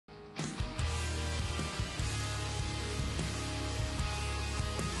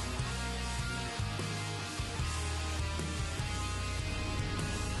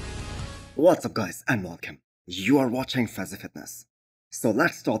What's up guys and welcome. You are watching Fazi Fitness. So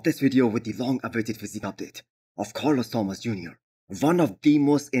let's start this video with the long-awaited physique update of Carlos Thomas Jr., one of the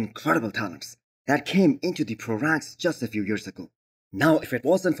most incredible talents that came into the pro ranks just a few years ago. Now if it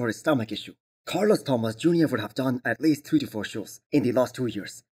wasn't for his stomach issue, Carlos Thomas Jr. would have done at least 3 to 4 shows in the last 2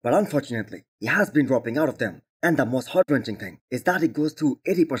 years. But unfortunately, he has been dropping out of them, and the most heart-wrenching thing is that he goes through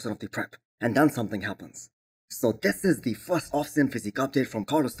 80% of the prep and then something happens. So this is the first off-season physique update from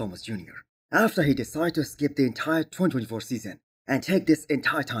Carlos Thomas Jr. after he decided to skip the entire 2024 season and take this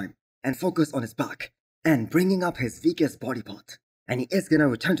entire time and focus on his back and bringing up his weakest body part. And he is gonna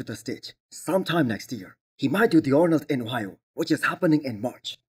return to the stage sometime next year. He might do the Arnold in Ohio, which is happening in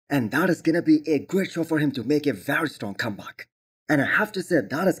March. And that is gonna be a great show for him to make a very strong comeback. And I have to say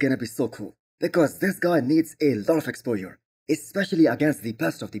that is gonna be so cool because this guy needs a lot of exposure, especially against the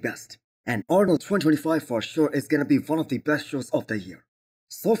best of the best. And Arnold 2025 for sure is gonna be one of the best shows of the year.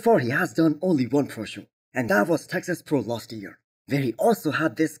 So far he has done only one pro show, and that was Texas Pro last year, where he also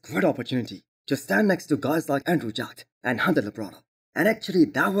had this great opportunity to stand next to guys like Andrew Jack and Hunter Labrada. And actually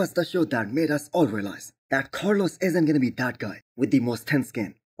that was the show that made us all realize that Carlos isn't gonna be that guy with the most thin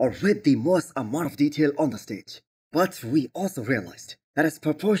skin or with the most amount of detail on the stage. But we also realized that his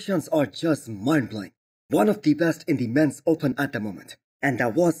proportions are just mind-blowing. One of the best in the men's open at the moment. And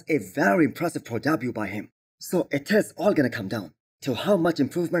that was a very impressive pro debut by him. So it is all gonna come down to how much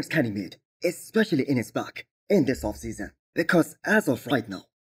improvements can he made, especially in his back, in this offseason. Because as of right now,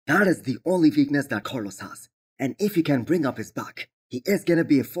 that is the only weakness that Carlos has. And if he can bring up his back, he is gonna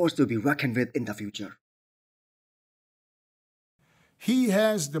be a force to be reckoned with in the future. He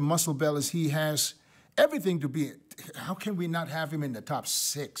has the muscle bellies, he has everything to be. How can we not have him in the top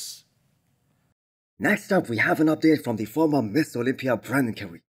 6? Next up, we have an update from the former Miss Olympia Brandon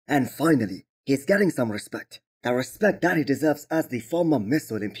Curry. And finally, he's getting some respect. The respect that he deserves as the former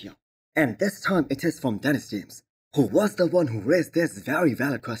Miss Olympia. And this time it is from Dennis James, who was the one who raised this very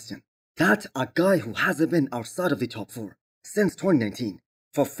valid question. That a guy who hasn't been outside of the top 4 since 2019,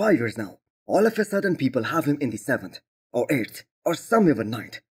 for 5 years now, all of a sudden people have him in the 7th, or 8th, or some even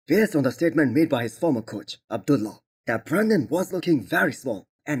 9th, based on the statement made by his former coach, Abdullah, that Brandon was looking very small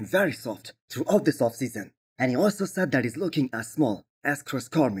and very soft throughout this offseason. And he also said that he's looking as small as Chris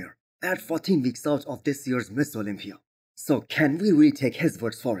Cormier at 14 weeks out of this year's Miss Olympia. So can we really take his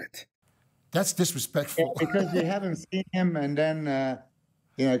words for it? That's disrespectful. Yeah, because you haven't seen him and then,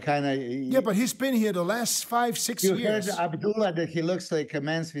 kind of... Yeah, but he's been here the last 5, 6 years. You heard Abdullah that he looks like a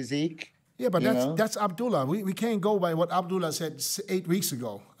man's physique. Yeah, but that's Abdullah. We can't go by what Abdullah said 8 weeks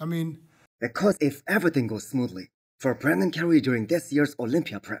ago. I mean... Because if everything goes smoothly for Brandon Curry during this year's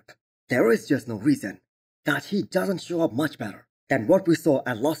Olympia prep, there is just no reason that he doesn't show up much better than what we saw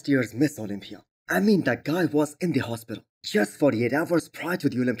at last year's Miss Olympia. I mean, that guy was in the hospital just 48 hours prior to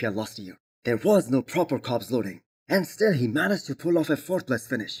the Olympia last year. There was no proper carbs loading, and still he managed to pull off a 4th place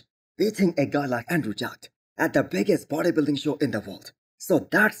finish, beating a guy like Andrew Jack at the biggest bodybuilding show in the world. So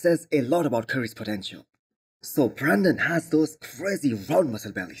that says a lot about Curry's potential. So Brandon has those crazy round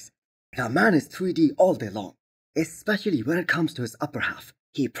muscle bellies. The man is 3D all day long, especially when it comes to his upper half.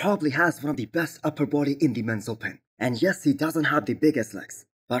 He probably has one of the best upper body in the men's open. And yes, he doesn't have the biggest legs,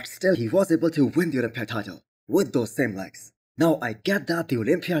 but still he was able to win the Olympia title with those same legs. Now I get that the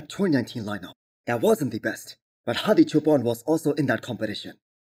Olympia 2019 lineup, that wasn't the best, but Hadi Chopin was also in that competition.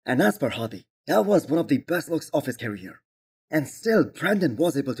 And as per Hadi, that was one of the best looks of his career. And still Brandon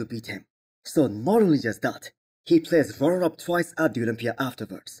was able to beat him. So not only just that, he placed runner-up twice at the Olympia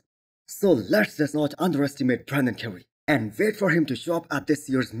afterwards. So let's just not underestimate Brandon Curry and wait for him to show up at this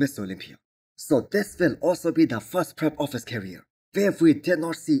year's Miss Olympia. So this will also be the first prep of his career where we did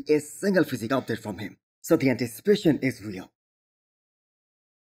not see a single physique update from him. So the anticipation is real.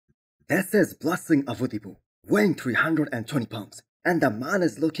 This is Blessing Awodibu, weighing 320 pounds, and the man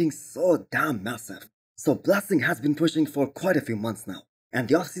is looking so damn massive. So Blessing has been pushing for quite a few months now, and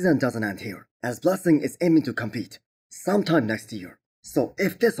the offseason doesn't end here, as Blessing is aiming to compete sometime next year. So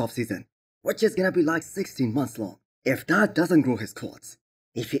if this offseason, which is gonna be like 16 months long, if that doesn't grow his quads,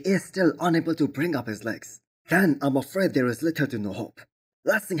 if he is still unable to bring up his legs, then I'm afraid there is little to no hope.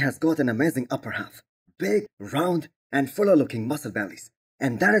 Blessing has got an amazing upper half, big, round, and fuller looking muscle bellies,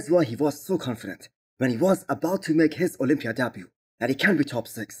 and that is why he was so confident when he was about to make his Olympia debut that he can be top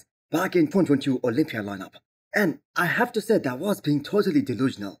 6 back in 2022 Olympia lineup. And I have to say that was being totally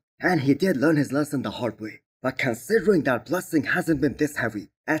delusional, and he did learn his lesson the hard way. But considering that Blessing hasn't been this heavy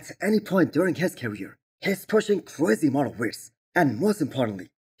at any point during his career, he's pushing crazy amount of weights, and most importantly,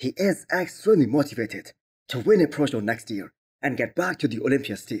 he is extremely motivated to win a pro show next year and get back to the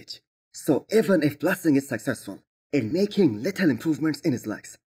Olympia stage. So even if Blessing is successful in making little improvements in his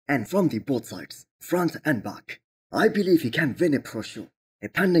legs and from the both sides, front and back. I believe he can win a pro show,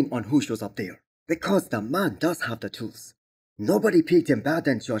 depending on who shows up there, because the man does have the tools. Nobody picked him better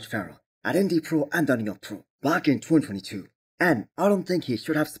than George Farrell at Indy Pro and the New York Pro back in 2022, and I don't think he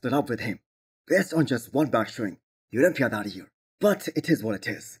should have split up with him based on just one bad showing the Olympia that year. But it is what it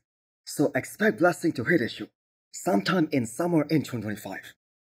is. So expect Blessing to hit his show sometime in summer in 2025.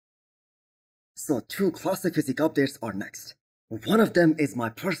 So 2 classic physique updates are next. One of them is my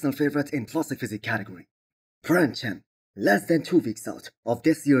personal favorite in classic physique category, Branch Logan, less than 2 weeks out of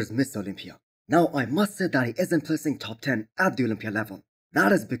this year's Mr. Olympia. Now I must say that he isn't placing top 10 at the Olympia level.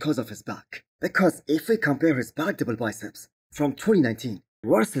 That is because of his back. Because if we compare his back double biceps from 2019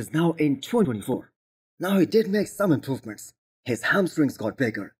 versus now in 2024, now he did make some improvements. His hamstrings got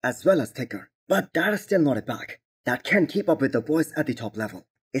bigger as well as thicker, but that is still not a back that can keep up with the boys at the top level,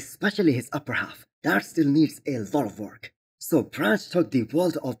 especially his upper half. That still needs a lot of work. So Branch took the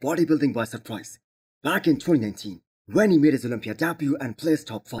world of bodybuilding by surprise back in 2019 when he made his Olympia debut and placed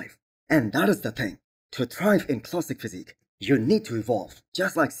top 5. And that is the thing. To thrive in classic physique, you need to evolve,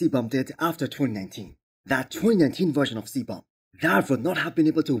 just like C-Bum did after 2019. That 2019 version of C-Bum, that would not have been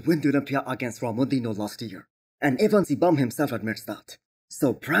able to win the Olympia against Ramondino last year. And even C-Bum himself admits that.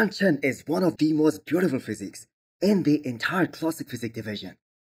 So Branch Logan is one of the most beautiful physiques in the entire classic physique division.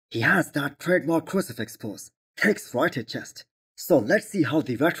 He has that trademark crucifix pose, thick striated chest. So let's see how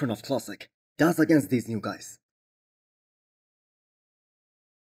the veteran of classic does against these new guys.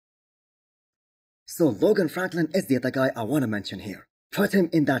 So Logan Franklin is the other guy I want to mention here. Put him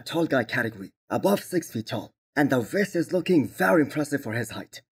in that tall guy category, above 6 feet tall, and the waist is looking very impressive for his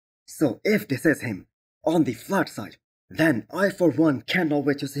height. So if this is him, on the flat side, then I for one cannot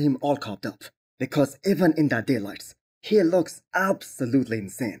wait to see him all copped up, because even in the daylights, he looks absolutely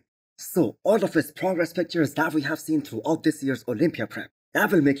insane. So all of his progress pictures that we have seen throughout this year's Olympia prep,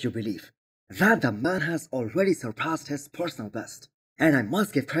 that will make you believe that the man has already surpassed his personal best. And I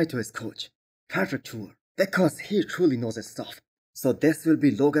must give credit to his coach, Patrick Tour, because he truly knows his stuff. So this will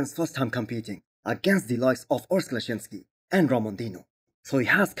be Logan's first time competing against the likes of Urs Leschinski and Ramondino. So he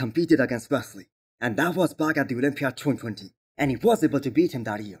has competed against Wesley, and that was back at the Olympia 2020, and he was able to beat him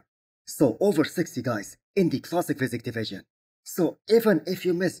that year. So over 60 guys in the classic physique division. So even if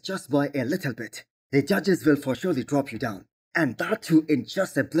you miss just by a little bit, the judges will for surely drop you down, and that too in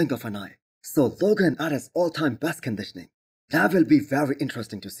just a blink of an eye. So Logan at his all-time best conditioning. That will be very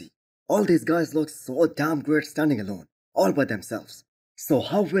interesting to see. All these guys look so damn great standing alone, all by themselves. So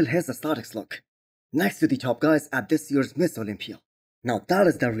how will his aesthetics look next to the top guys at this year's Miss Olympia? Now that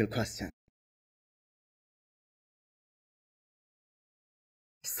is the real question.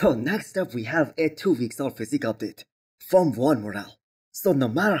 So next up we have a 2 weeks out physique update from Juan Morel. So no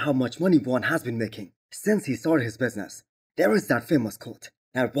matter how much money Juan has been making since he started his business, there is that famous quote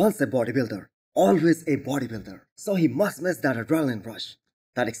that once a bodybuilder, always a bodybuilder. So he must miss that adrenaline rush,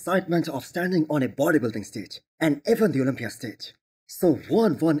 that excitement of standing on a bodybuilding stage and even the Olympia stage. So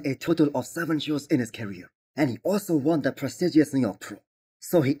Juan won a total of 7 shows in his career, and he also won the prestigious New York Pro.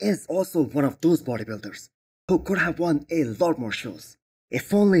 So he is also one of those bodybuilders who could have won a lot more shows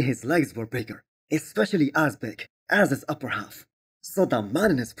if only his legs were bigger, especially as big as his upper half. So the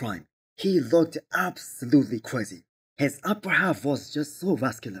man in his prime, he looked absolutely crazy. His upper half was just so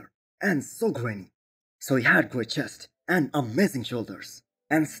vascular and so grainy. So he had great chest and amazing shoulders.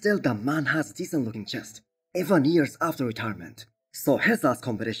 And still the man has decent looking chest, even years after retirement. So his last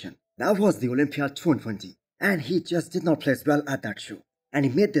competition, that was the Olympia 2020, and he just did not place well at that show. And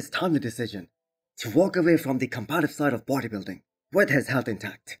he made this timely decision to walk away from the competitive side of bodybuilding with his health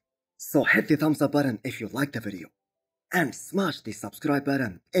intact. So hit the thumbs up button if you liked the video, and smash the subscribe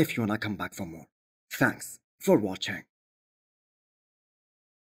button if you wanna come back for more. Thanks for watching.